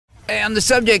On the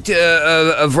subject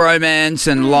of romance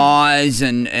and lies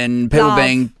and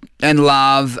people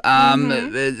love,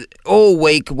 all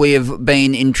week we have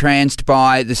been entranced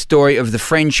by the story of the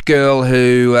French girl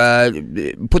who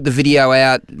put the video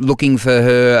out looking for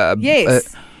her.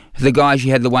 The guy she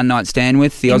had the one night stand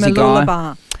with, the Aussie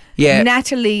guy. Yeah,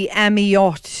 Natalie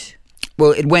Amiotte.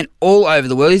 Well, it went all over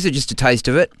the world. This is just a taste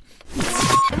of it. He's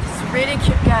a really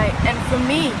cute guy, and for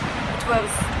me, it was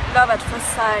love at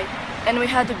first sight. And we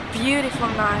had a beautiful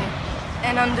night.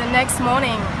 And on the next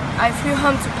morning, I flew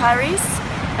home to Paris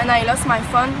and I lost my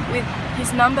phone with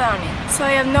his number on it. So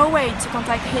I have no way to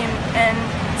contact him. And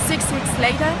 6 weeks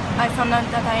later, I found out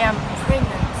that I am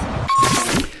pregnant.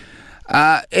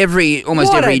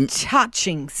 Almost every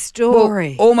touching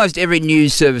story. Well, almost every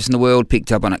news service in the world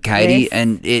picked up on it, Katie,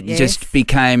 and it just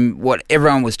became what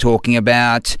everyone was talking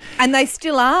about. And they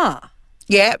still are.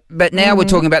 Yeah, but now we're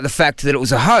talking about the fact that it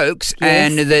was a hoax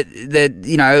and that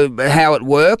you know how it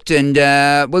worked, and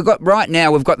we've got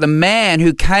the man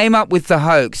who came up with the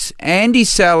hoax, Andy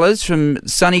Sellar from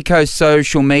Sunny Coast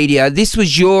Social Media. This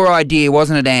was your idea,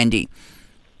 wasn't it, Andy?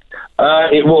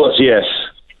 It was, yes.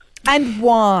 And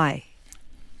why?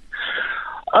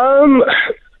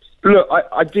 Look,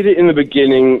 I did it in the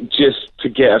beginning just to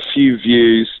get a few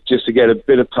views, just to get a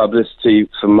bit of publicity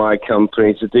for my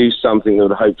company, to do something that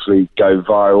would hopefully go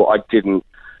viral. I didn't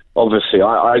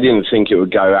think it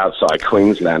would go outside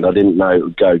Queensland. I didn't know it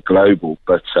would go global,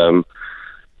 but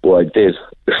well, I did.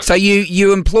 So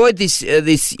you employed this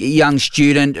young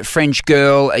student, French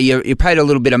girl. You paid a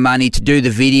little bit of money to do the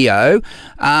video.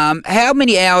 How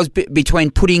many hours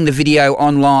between putting the video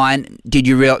online did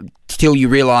you till you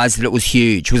realised that it was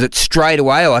huge? Was it straight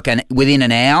away, like within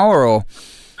an hour, or?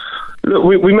 Look,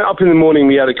 we met up in the morning.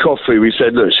 We had a coffee. We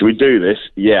said, "Look, should we do this?"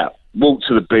 Yeah. Walked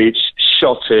to the beach,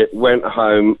 shot it, went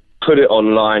home, put it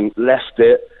online, left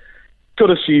it, got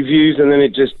a few views, and then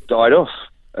it just died off.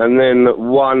 And then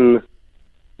one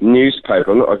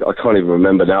newspaper, I can't even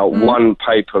remember now, one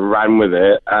paper ran with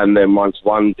it, and then once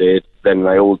one did, then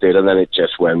they all did, and then it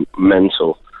just went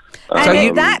mental. And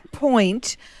at that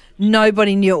point,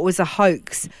 nobody knew it was a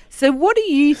hoax. So what are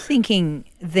you thinking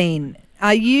then?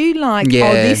 Are you like,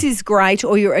 oh, this is great,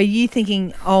 or are you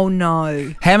thinking, oh,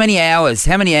 no? How many hours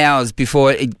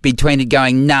between it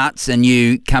going nuts and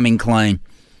you coming clean?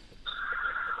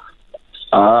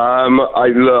 I'll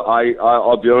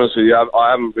be honest with you,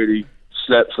 I haven't really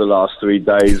slept for the last 3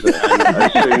 days, and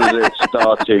as soon as it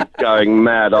started going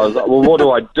mad, I was like, well, what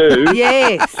do I do?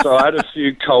 Yes. So I had a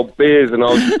few cold beers, and I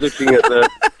was looking at the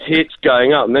hits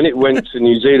going up, and then it went to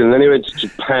New Zealand, and then it went to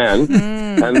Japan,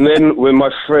 and then when my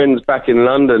friends back in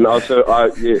London, I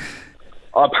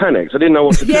panicked. I didn't know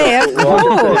what to do. Yeah, of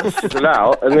course. I just it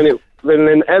out, and then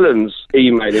Ellen's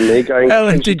emailing me going,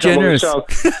 Ellen DeGeneres.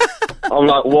 I'm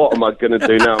like, what am I going to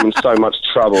do now? I'm in so much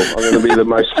trouble. I'm going to be the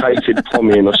most hated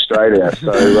Pommy in Australia.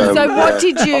 So what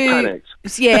did you? I panicked.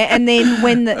 Yeah, and then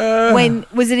when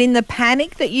was it in the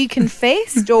panic that you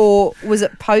confessed, or was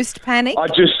it post panic? I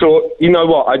just thought, you know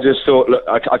what? I just thought, look,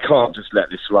 I can't just let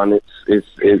this run.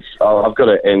 I've got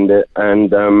to end it.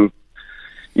 And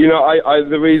you know,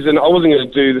 the reason I wasn't going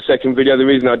to do the second video, the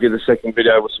reason I did the second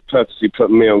video was to purposely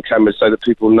put me on camera so that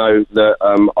people know that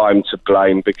I'm to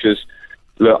blame, because.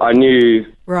 Look, I knew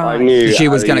she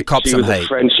was going to cop some hate.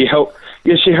 Friend. She helped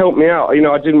me out. You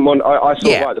know, I didn't want. I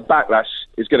thought, right, the backlash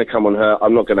is going to come on her.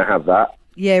 I'm not going to have that.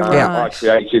 Yeah, right. I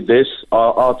created this.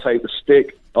 I'll take the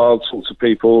stick. I'll talk to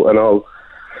people, and I'll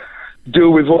deal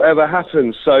with whatever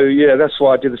happens. So yeah, that's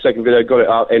why I did the second video. Got it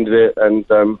out, ended it,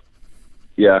 and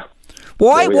yeah.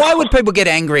 Why would people get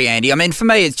angry, Andy? I mean, for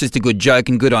me, it's just a good joke,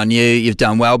 and good on you. You've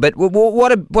done well. But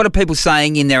what are people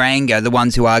saying in their anger? The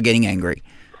ones who are getting angry.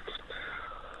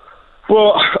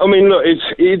 Well, I mean, look,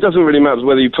 it doesn't really matter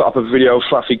whether you put up a video of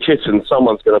Fluffy Kitten.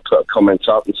 Someone's going to put a comment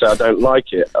up and say, I don't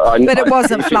like it. But it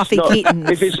wasn't Fluffy Kittens.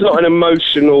 If it's not an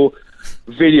emotional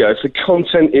video, if the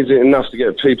content isn't enough to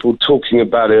get people talking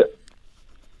about it,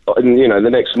 you know, the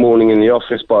next morning in the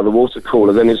office by the water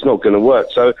cooler, then it's not going to work.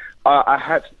 So I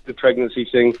had the pregnancy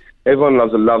thing. Everyone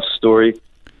loves a love story.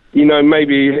 You know,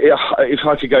 maybe if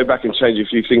I could go back and change a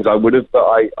few things, I would have, but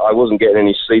I wasn't getting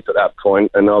any sleep at that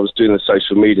point, and I was doing the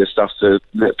social media stuff to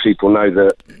let people know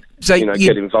that,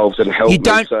 get involved and help me.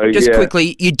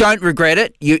 Quickly, you don't regret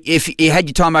it? If you had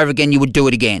your time over again, you would do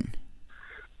it again?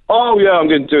 Oh, yeah, I'm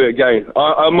going to do it again.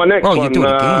 My next one... you do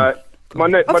it again. My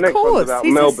next one's about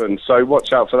Melbourne, so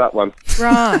watch out for that one.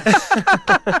 Right.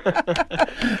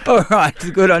 All right,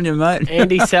 good on you, mate.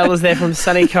 Andy Sellar's there from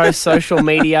Sunny Coast Social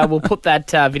Media. We'll put that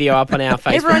video up on our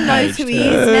Facebook Everyone knows page who he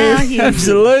is now.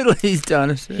 Absolutely, he's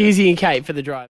done it. Hughesy and Kate for the drive.